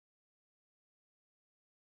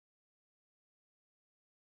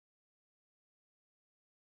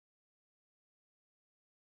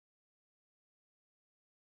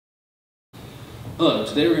Hello,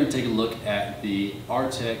 today we're going to take a look at the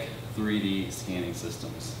Artec 3D scanning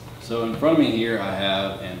systems. So in front of me here I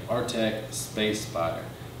have an Artec Space Spider.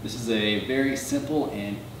 This is a very simple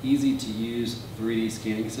and easy to use 3D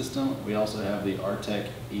scanning system. We also have the Artec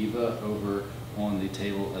EVA over on the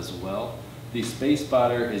table as well. The Space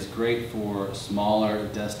Spider is great for smaller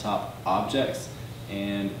desktop objects,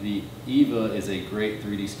 and the EVA is a great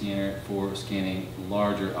 3D scanner for scanning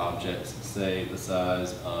larger objects, say the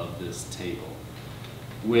size of this table.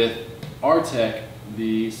 With Artec,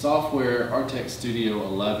 the software Artec Studio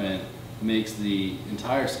 11 makes the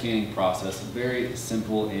entire scanning process very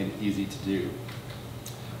simple and easy to do.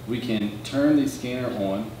 We can turn the scanner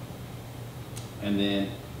on and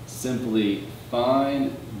then simply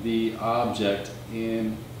find the object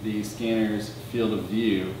in the scanner's field of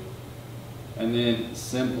view and then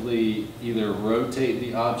simply either rotate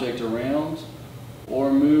the object around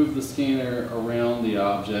or move the scanner around the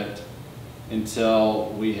object until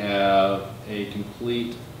we have a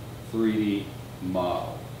complete 3D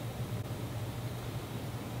model.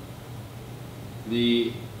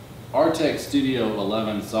 The Artec Studio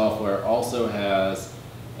 11 software also has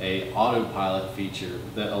an autopilot feature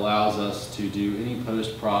that allows us to do any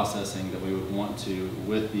post-processing that we would want to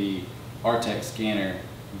with the Artec scanner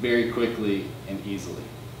very quickly and easily.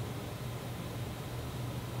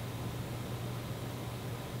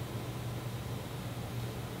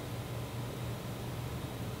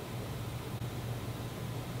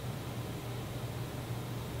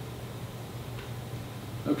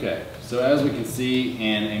 Okay, so as we can see,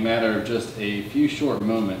 in a matter of just a few short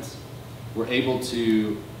moments, we're able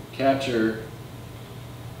to capture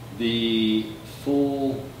the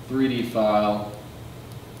full 3D file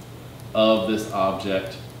of this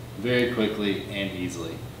object very quickly and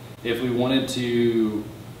easily. If we wanted to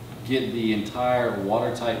get the entire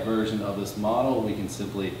watertight version of this model, we can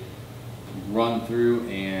simply run through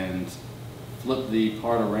and flip the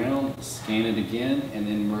part around, scan it again, and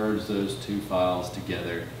then merge those two files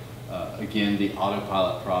together. Again, the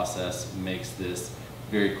autopilot process makes this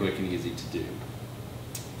very quick and easy to do.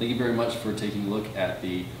 Thank you very much for taking a look at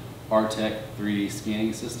the Artec 3D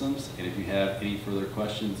scanning systems, and if you have any further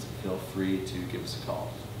questions, feel free to give us a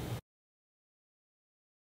call.